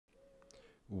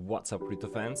What's up, crypto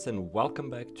fans, and welcome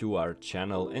back to our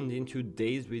channel. And in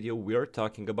today's video we are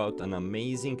talking about an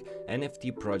amazing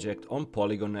NFT project on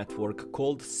Polygon network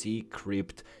called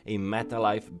SEACRYPT. A meta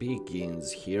life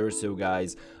begins here. So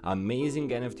guys, amazing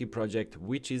NFT project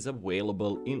which is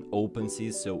available in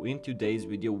OpenSea. So in today's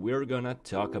video we're gonna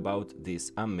talk about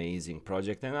this amazing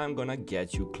project and I'm gonna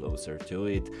get you closer to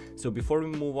it. So before we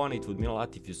move on, it would mean a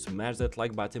lot if you smash that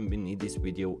like button beneath this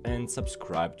video and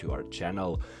subscribe to our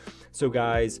channel. So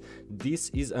guys, this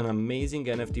is an amazing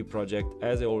NFT project,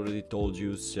 as I already told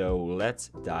you, so let's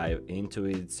dive into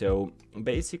it. So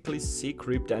basically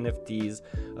SEACRYPT NFTs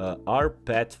are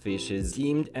pet fishes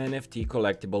themed NFT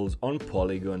collectibles on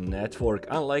Polygon network.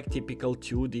 Unlike typical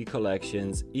 2D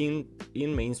collections in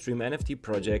mainstream NFT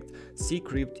project,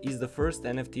 SEACRYPT is the first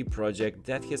NFT project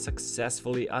that has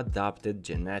successfully adopted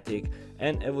genetic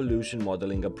and evolution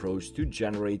modeling approach to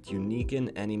generate unique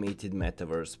and animated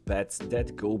metaverse pets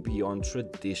that go beyond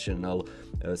traditional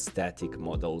static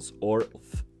models or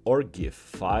GIF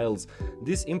files.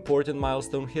 This important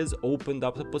milestone has opened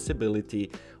up the possibility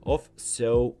of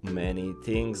so many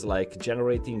things, like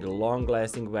generating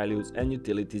long-lasting values and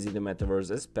utilities in the metaverse,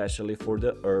 especially for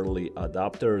the early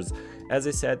adopters. As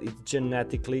I said, it's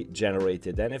genetically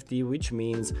generated NFT, which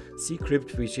means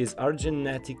SEACRYPT fishes are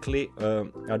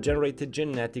generated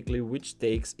genetically, which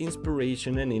takes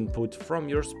inspiration and input from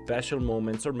your special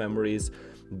moments or memories,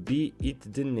 be it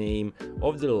the name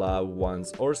of the loved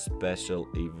ones or special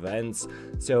events.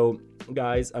 So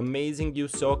guys, amazing. You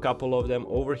saw a couple of them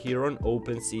over here on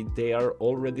OpenSea. They are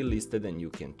already listed and you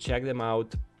can check them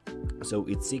out. So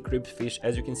it's SEACRYPT fish.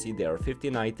 As you can see, there are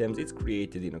 15 items. It's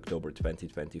created in October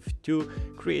 2022.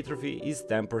 Creator fee is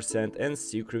 10% and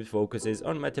SEACRYPT focuses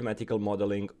on mathematical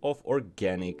modeling of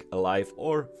organic life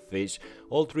or fish.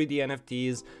 All 3D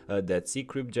NFTs that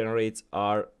SEACRYPT generates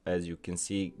are, as you can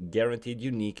see, guaranteed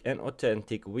unique and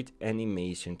authentic with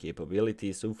animation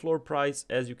capabilities. So floor price,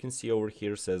 as you can see over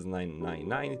here, says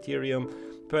 999 Ethereum.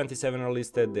 27 are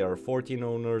listed, there are 14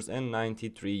 owners and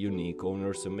 93 unique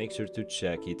owners, so make sure to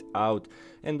check it out.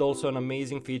 And also an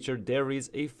amazing feature, there is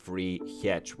a free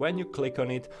hatch. When you click on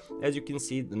it, as you can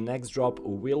see, the next drop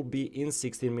will be in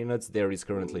 16 minutes. There is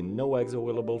currently no eggs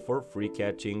available for free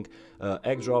catching.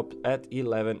 Egg drop at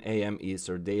 11 AM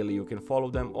Eastern daily. You can follow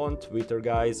them on Twitter,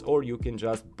 guys, or you can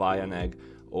just buy an egg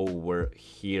over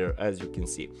here, as you can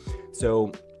see.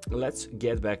 So let's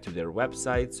get back to their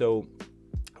website. So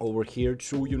over here,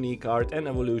 true unique art and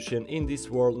evolution. In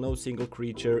this world, no single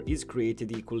creature is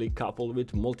created equally, coupled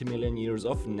with multi-million years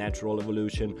of natural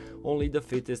evolution. Only the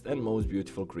fittest and most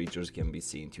beautiful creatures can be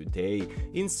seen today.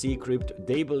 In SEACRYPT,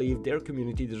 they believe their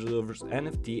community deserves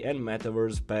NFT and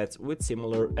metaverse pets with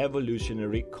similar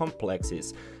evolutionary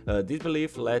complexes. This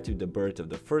belief led to the birth of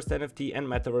the first NFT and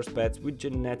metaverse pets with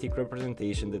genetic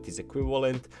representation that is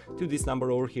equivalent to this number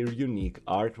over here, unique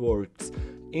artworks.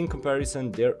 In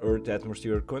comparison, their Earth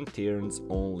atmosphere contains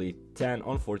only 10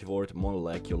 on 44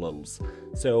 molecules.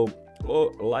 So,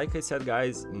 like I said,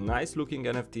 guys, nice looking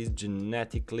NFTs,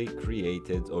 genetically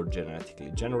created or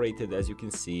genetically generated, as you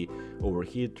can see over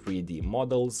here, 3D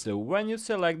models. So when you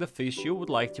select the fish you would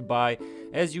like to buy,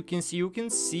 as you can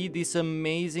see this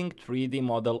amazing 3D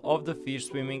model of the fish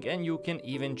swimming, and you can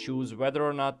even choose whether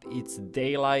or not it's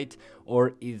daylight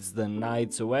or it's the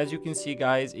night. So as you can see,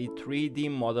 guys, a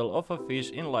 3D model of a fish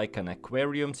in like an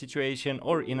aquarium situation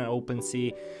or in an open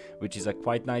sea, which is a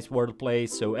quite nice wordplay.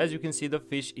 So as you can see, the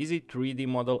fish is a 3D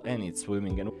model and it's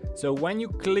swimming. And so when you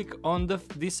click on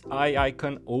this eye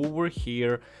icon over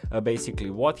here, basically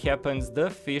what happens, the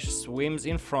fish swims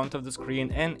in front of the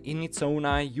screen and in its own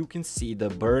eye you can see the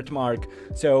birthmark.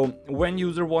 So when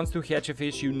user wants to catch a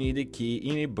fish, you need a key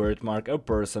in a birthmark, a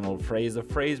personal phrase. The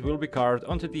phrase will be carved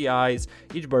onto the eyes.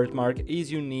 Each birthmark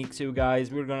is unique. So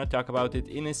guys, we're gonna talk about it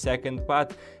in a second,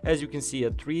 but as you can see,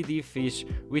 a 3D fish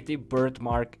with a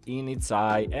birthmark in its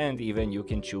eye, and even you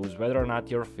can choose whether or not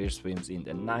your fish swims in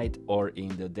the night or in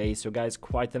the day. So guys,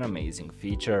 quite an amazing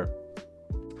feature.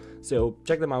 So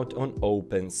check them out on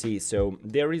OpenSea. So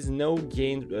there is no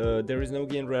gain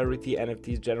rarity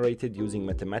NFTs generated using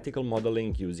mathematical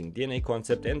modeling, using DNA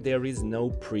concept, and there is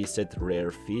no preset rare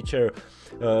feature.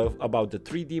 About the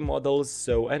 3D models,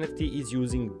 so NFT is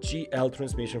using GL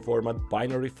transmission format,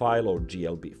 binary file or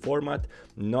GLB format,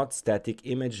 not static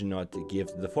image, not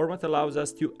GIF. The format allows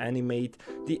us to animate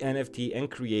the NFT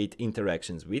and create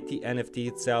interactions with the NFT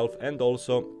itself, and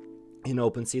also in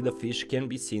OpenSea, the fish can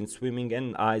be seen swimming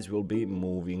and eyes will be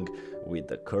moving with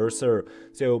the cursor.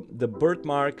 So the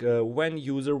birthmark, when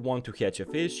user want to catch a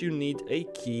fish, you need a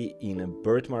key in a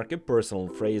birthmark, a personal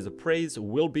phrase. The phrase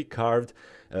will be carved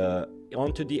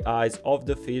onto the eyes of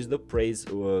the fish. The phrase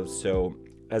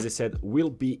as I said, will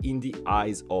be in the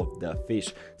eyes of the fish.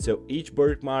 So each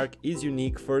birthmark is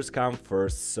unique, first come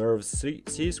first serve.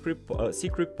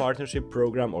 SEACRYPT partnership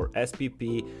program, or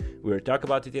SPP, we'll talk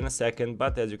about it in a second,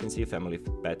 but as you can see, family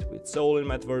pet with soul in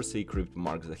metaverse, SEACRYPT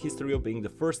marks the history of being the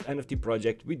first NFT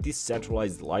project with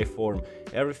decentralized life form.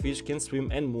 Every fish can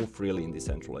swim and move freely in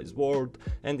decentralized world,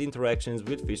 and interactions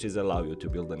with fishes allow you to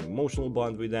build an emotional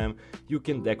bond with them. You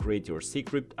can decorate your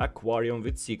SEACRYPT aquarium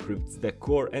with SEACRYPT's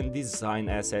decor and design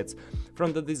assets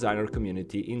from the designer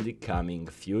community in the coming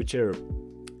future.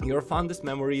 Your fondest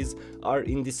memories are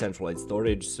in decentralized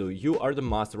storage, so you are the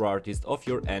master artist of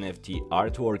your NFT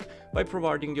artwork. By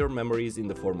providing your memories in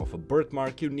the form of a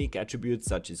birthmark, unique attributes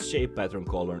such as shape, pattern,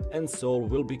 color, and soul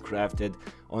will be crafted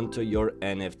onto your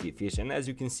NFT fish. And as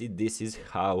you can see, this is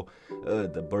how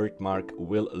the birthmark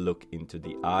will look into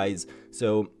the eyes.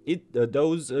 So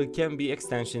those can be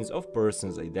extensions of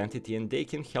person's identity, and they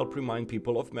can help remind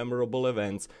people of memorable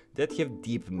events that have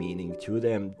deep meaning to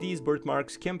them. These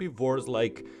birthmarks can be words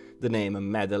like the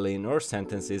name Madeline, or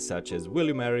sentences such as "Will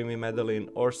you marry me, Madeline?"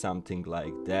 or something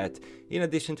like that. In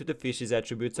addition to the fish's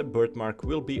attributes, a birthmark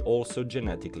will be also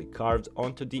genetically carved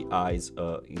onto the eyes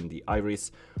in the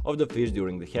iris of the fish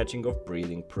during the hatching or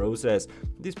breeding process.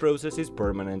 This process is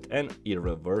permanent and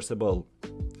irreversible.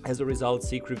 As a result,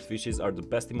 SEACRYPT fishes are the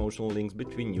best emotional links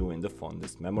between you and the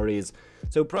fondest memories.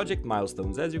 So project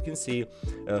milestones, as you can see,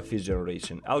 fish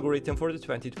generation algorithm for the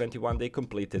 2021, they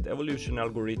completed evolution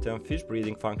algorithm, fish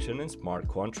breeding function, and smart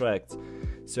contracts.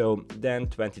 So then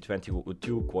 2022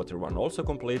 Q1 also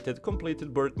completed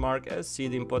birthmark as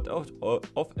seed input of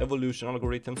evolution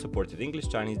algorithm, supported English,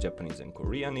 Chinese, Japanese, and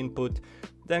Korean input.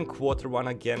 Then Q1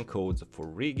 again codes for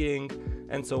rigging,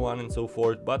 and so on and so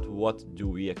forth. But what do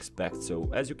we expect? So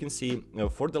as you can see,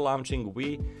 for the launching,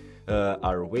 we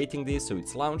are waiting this. So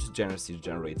it's launched, Genesis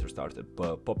generator started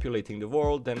populating the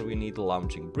world. Then we need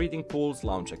launching breeding pools,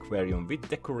 launch aquarium with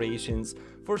decorations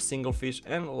for single fish,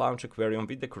 and launch aquarium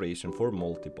with decoration for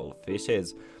multiple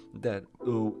fishes.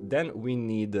 Then we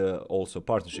need also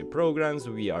partnership programs.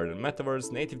 We are in metaverse,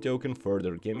 native token,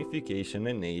 further gamification,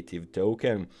 and native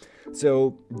token.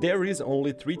 So there is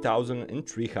only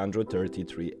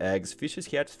 3,333 eggs. Fishes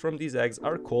hatched from these eggs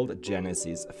are called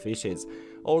Genesis fishes.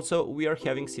 Also, we are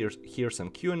having here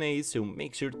some Q&As, so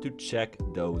make sure to check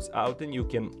those out, and you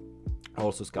can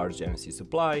also scout Genesis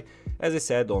supply. As I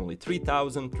said, only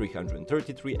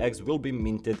 3,333 eggs will be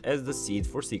minted as the seed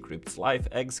for SEACRYPT's life.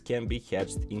 Eggs can be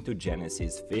hatched into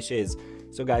Genesis fishes.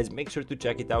 So guys, make sure to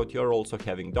check it out. You're also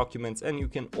having documents, and you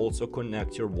can also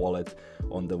connect your wallet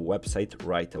on the website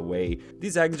right away.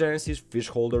 These egg Genesis fish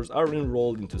holders are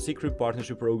enrolled into SEACRYPT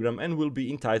partnership program and will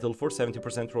be entitled for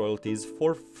 70% royalties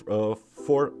for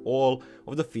all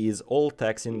of the fees, all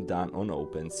taxing done on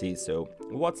OpenSea. So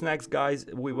what's next, guys?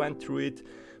 We went through it,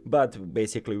 but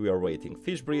basically we are waiting.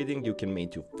 Fish breeding, you can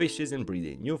mate 2 fishes and breed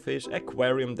a new fish.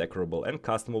 Aquarium, decorable and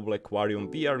customable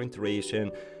aquarium, VR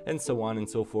iteration, and so on and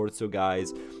so forth. So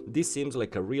guys, this seems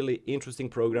like a really interesting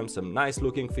program, some nice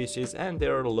looking fishes, and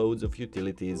there are loads of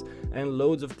utilities and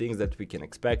loads of things that we can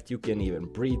expect. You can even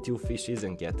breed 2 fishes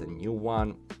and get a new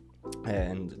one.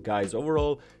 And guys,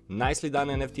 overall, nicely done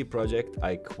NFT project.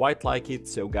 I quite like it.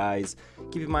 So guys,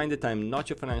 keep in mind that I'm not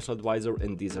your financial advisor,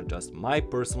 and these are just my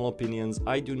personal opinions.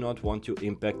 I do not want to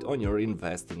impact on your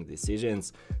investing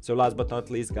decisions. So last but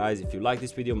not least, guys, if you like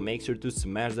this video, make sure to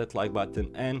smash that like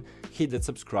button and hit that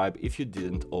subscribe if you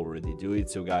didn't already do it.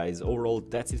 So guys, overall,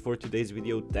 that's it for today's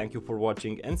video. Thank you for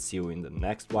watching, and see you in the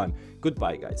next one.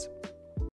 Goodbye, guys.